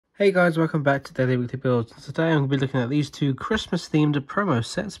Hey guys, welcome back to Daily Weekly Builds. Today I'm going to be looking at these two Christmas themed promo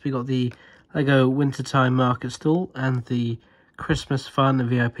sets. We got the LEGO Wintertime Market Stall and the Christmas Fun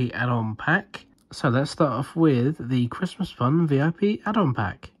VIP add-on pack. So let's start off with the Christmas Fun VIP add-on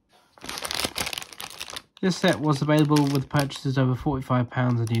pack. This set was available with purchases over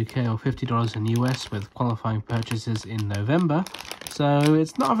 £45 in UK or $50 in US with qualifying purchases in November. So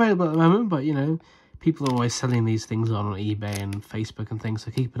it's not available at the moment, but you know, people are always selling these things on eBay and Facebook and things,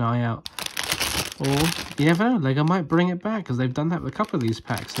 so keep an eye out. Or, you never know, LEGO might bring it back, because they've done that with a couple of these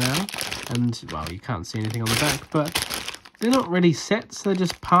packs now. And, well, you can't see anything on the back, but they're not really sets, they're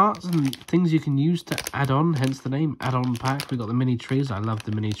just parts and things you can use to add on, hence the name add-on pack. We've got the mini trees, I love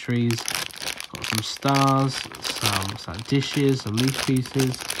the mini trees. Got some stars, some dishes, some leaf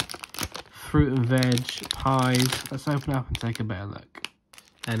pieces, fruit and veg, pies. Let's open up and take a better look.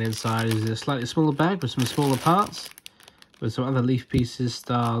 And inside is a slightly smaller bag with some smaller parts, with some other leaf pieces,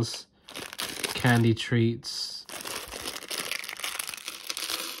 stars, candy treats.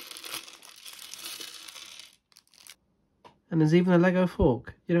 And there's even a Lego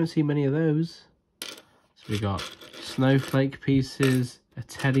fork. You don't see many of those. So we got snowflake pieces, a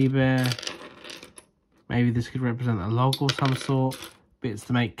teddy bear. Maybe this could represent a log or some sort. Bits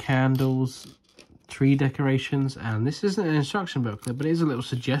to make candles. Tree decorations, and this isn't an instruction booklet, but it is a little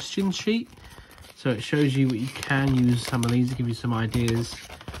suggestion sheet, so it shows you what you can use some of these to give you some ideas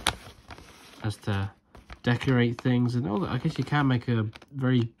as to decorate things. And all. I guess you can make a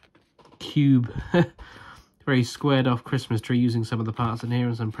very very squared off Christmas tree using some of the parts in here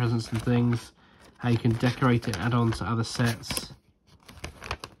and some presents and things. How you can decorate it and add on to other sets.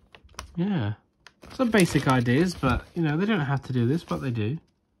 Yeah, some basic ideas, but you know, they don't have to do this, but they do.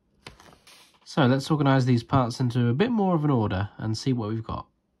 So let's organise these parts into a bit more of an order and see what we've got.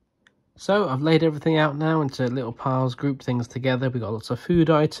 So I've laid everything out now into little piles, grouped things together. We've got lots of food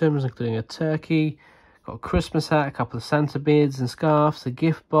items, including a turkey, got a Christmas hat, a couple of Santa beards and scarves, a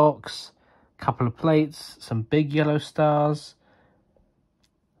gift box, a couple of plates, some big yellow stars.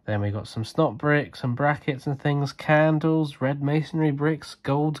 Then we got some snot bricks, some brackets and things, candles, red masonry bricks,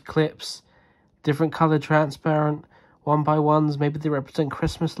 gold clips, different coloured transparent, 1x1s, maybe they represent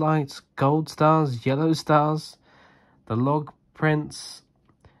Christmas lights, gold stars, yellow stars, the log prints,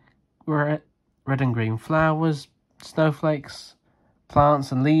 red and green flowers, snowflakes,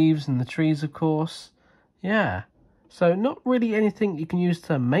 plants and leaves, and the trees, of course. Yeah, so not really anything you can use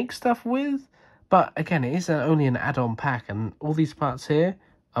to make stuff with, but again, it is only an add-on pack, and all these parts here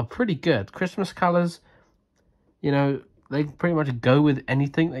are pretty good. Christmas colours, you know, they pretty much go with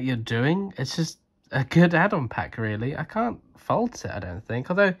anything that you're doing. It's just a good add-on pack, really. I can't fault it, I don't think.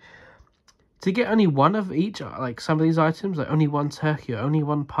 Although, to get only one of each, like some of these items, like only one turkey, or only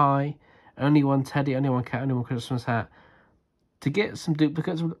one pie, only one teddy, only one cat, only one Christmas hat, to get some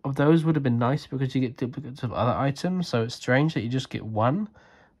duplicates of those would have been nice, because you get duplicates of other items, so it's strange that you just get one.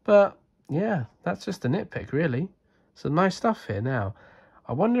 But, yeah, that's just a nitpick, really. Some nice stuff here now.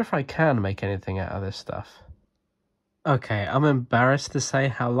 I wonder if I can make anything out of this stuff. Okay, I'm embarrassed to say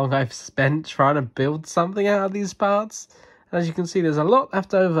how long I've spent trying to build something out of these parts. As you can see, there's a lot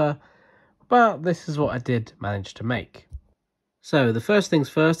left over, but this is what I did manage to make. So, the first things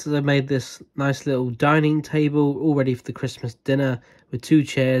first is I made this nice little dining table all ready for the Christmas dinner with two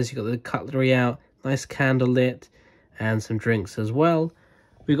chairs. You've got the cutlery out, nice candle lit, and some drinks as well.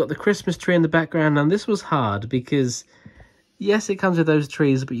 We've got the Christmas tree in the background, and this was hard because, yes, it comes with those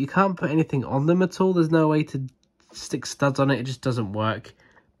trees, but you can't put anything on them at all. There's no way to stick studs on it, it just doesn't work.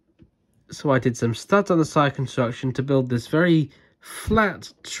 So I did some studs on the side construction to build this very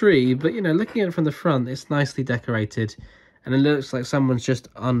flat tree, but you know, looking at it from the front, it's nicely decorated, and it looks like someone's just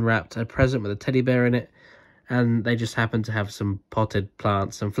unwrapped a present with a teddy bear in it, and they just happen to have some potted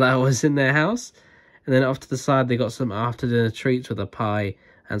plants and flowers in their house. And then off to the side, they got some after dinner treats with a pie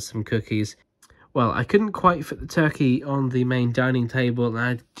and some cookies. Well, I couldn't quite fit the turkey on the main dining table, and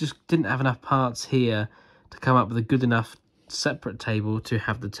I just didn't have enough parts here to come up with a good enough separate table to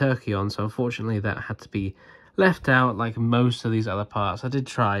have the turkey on, so unfortunately that had to be left out like most of these other parts. I did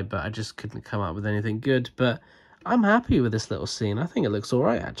try, but I just couldn't come up with anything good, but I'm happy with this little scene. I think it looks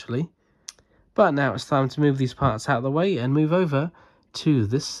alright, actually. But now it's time to move these parts out of the way and move over to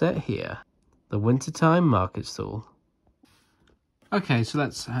this set here, the Wintertime Market Stall. Okay, so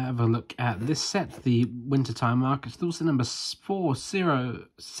let's have a look at this set, the Wintertime Market Stall, set number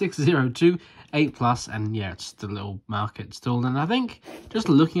 40602, 8+, and yeah, it's the little market stall. And I think, just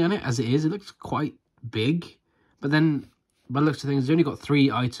looking at it as it is, it looks quite big. But then, by the looks of things, it's only got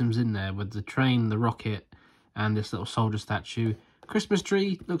 3 items in there, with the train, the rocket, and this little soldier statue. Christmas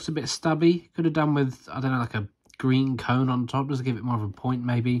tree looks a bit stubby. Could have done with, I don't know, like a green cone on top just to give it more of a point,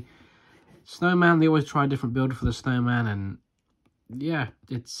 maybe. Snowman, they always try a different build for the snowman, and yeah,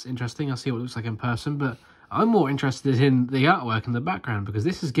 it's interesting. I'll see what it looks like in person, but I'm more interested in the artwork in the background because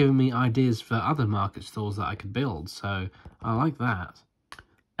this has given me ideas for other market stalls that I could build, so I like that.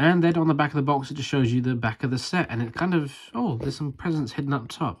 And then on the back of the box, it just shows you the back of the set, and it kind of, oh, there's some presents hidden up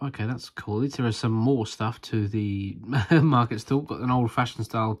top. Okay, that's cool. At least there is some more stuff to the market stall. Got an old-fashioned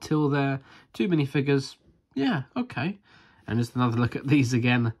style till there, 2 minifigures. Yeah, okay. And just another look at these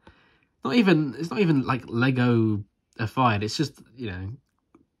again. It's not even like Lego-ified. It's just, you know,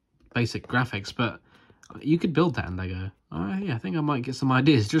 basic graphics, but you could build that in Lego. Yeah, I think I might get some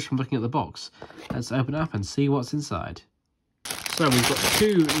ideas just from looking at the box. Let's open it up and see what's inside. So we've got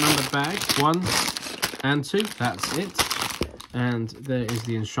 2 numbered bags, 1 and 2, that's it. And there is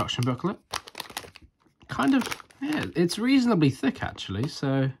the instruction booklet. Kind of, yeah, it's reasonably thick actually,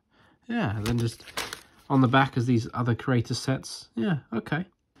 so yeah. And then just on the back is these other creator sets. Yeah, okay.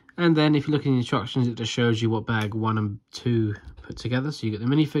 And then if you look in the instructions, it just shows you what bag 1 and 2 put together. So you get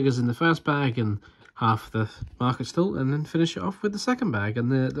the minifigures in the first bag and half the market stall, and then finish it off with the second bag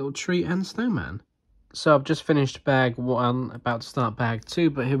and the little tree and snowman. So I've just finished bag 1, about to start bag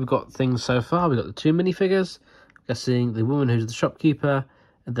 2, but here we've got things so far. We've got the 2 minifigures, guessing the woman who's the shopkeeper,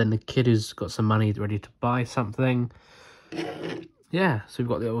 and then the kid who's got some money ready to buy something. Yeah, so we've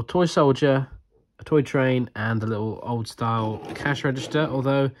got the little toy soldier, a toy train, and a little old-style cash register,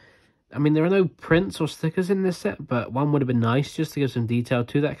 although, I mean, there are no prints or stickers in this set, but one would have been nice just to give some detail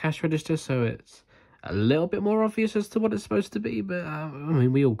to that cash register, so it's a little bit more obvious as to what it's supposed to be, but, I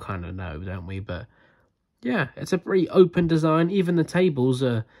mean, we all kind of know, don't we, but yeah, it's a pretty open design. Even the tables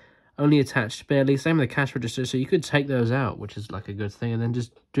are only attached barely. Same with the cash register, so you could take those out, which is like a good thing, and then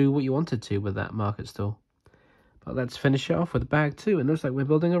just do what you wanted to with that market stall. But let's finish it off with bag 2. It looks like we're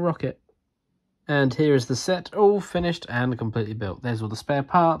building a rocket. And here is the set, all finished and completely built. There's all the spare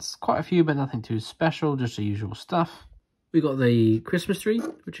parts, quite a few, but nothing too special, just the usual stuff. We got the Christmas tree,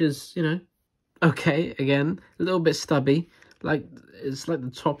 which is, you know, okay, again, a little bit stubby. Like, it's like the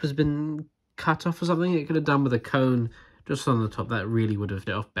top has been cut off or something. It could have done with a cone just on the top. That really would have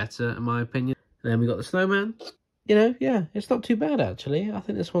fit off better, in my opinion. And then we got the snowman. You know, yeah, it's not too bad, actually. I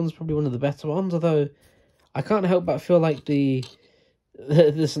think this one's probably one of the better ones, although I can't help but feel like the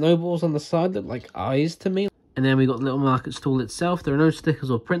snowballs on the side look like eyes to me. And then we got the little market stall itself. There are no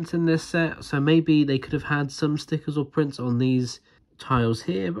stickers or prints in this set, so maybe they could have had some stickers or prints on these tiles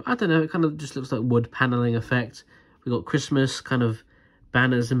here, but I don't know, it kind of just looks like wood paneling effect. We got Christmas kind of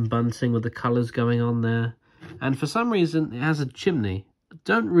banners and bunting with the colours going on there. And for some reason, it has a chimney. I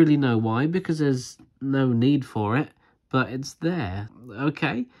don't really know why, because there's no need for it, but it's there.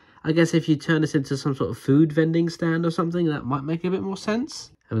 Okay, I guess if you turn this into some sort of food vending stand or something, that might make a bit more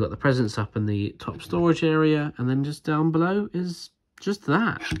sense. And we've got the presents up in the top storage area, and then just down below is just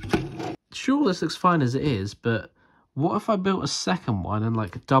that. Sure, this looks fine as it is, but what if I built a second one and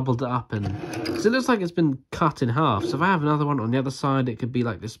like doubled it up? And because it looks like it's been cut in half, so if I have another one on the other side, it could be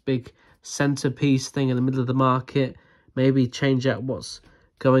like this big centerpiece thing in the middle of the market. Maybe change out what's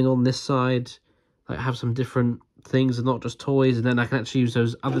going on this side, like have some different things and not just toys, and then I can actually use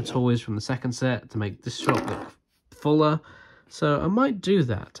those other toys from the second set to make this shop look fuller. So I might do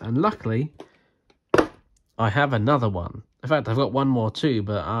that, and luckily I have another one. In fact, I've got one more too,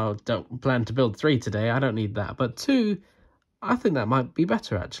 but I don't plan to build 3 today. I don't need that. But 2, I think that might be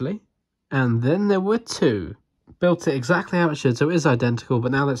better, actually. And then there were 2. Built it exactly how it should, so it is identical.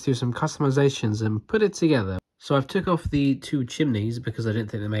 But now let's do some customizations and put it together. So I've took off the 2 chimneys because I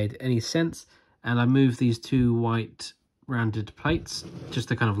didn't think they made any sense. And I moved these 2 white rounded plates just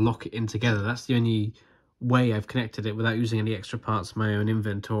to kind of lock it in together. That's the only way I've connected it without using any extra parts of my own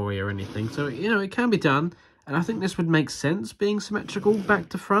inventory or anything. So, you know, it can be done. And I think this would make sense being symmetrical back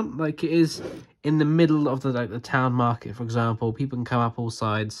to front, like it is in the middle of the town market, for example. People can come up all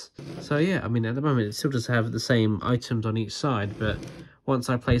sides. So yeah, I mean, at the moment it still does have the same items on each side, but once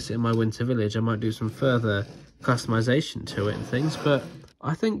I place it in my winter village, I might do some further customization to it and things. But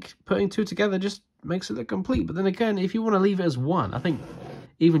I think putting 2 together just makes it look complete. But then again, if you want to leave it as 1, I think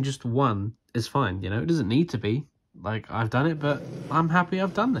even just 1 is fine. You know, it doesn't need to be. Like, I've done it, but I'm happy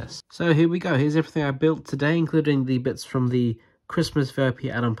I've done this. So here we go. Here's everything I built today, including the bits from the Christmas VIP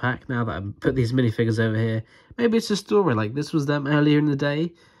add-on pack. Now that I've put these minifigures over here, maybe it's a story. Like, this was them earlier in the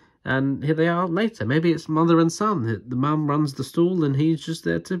day, and here they are later. Maybe it's mother and son. The mum runs the stall, and he's just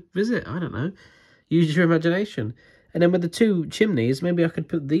there to visit. I don't know. Use your imagination. And then with the 2 chimneys, maybe I could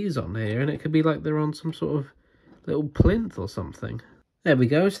put these on here, and it could be like they're on some sort of little plinth or something. There we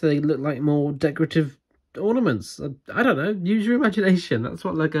go. So they look like more decorative ornaments. I don't know, use your imagination. That's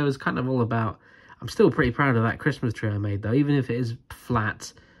what Lego is kind of all about. I'm still pretty proud of that Christmas tree I made, though. Even if it is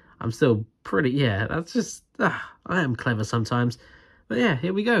flat, I'm still pretty, yeah, that's just, I am clever sometimes. But yeah,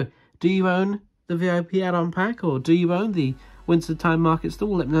 here we go. Do you own the VIP add-on pack, or do you own the Wintertime Market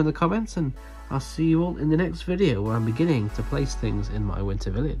Stall? Let me know in the comments, and I'll see you all in the next video where I'm beginning to place things in my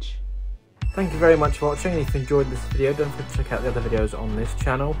winter village. Thank you very much for watching. If you enjoyed this video, don't forget to check out the other videos on this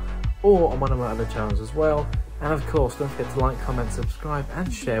channel or on one of my other channels as well. And of course, don't forget to like, comment, subscribe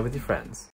and share with your friends.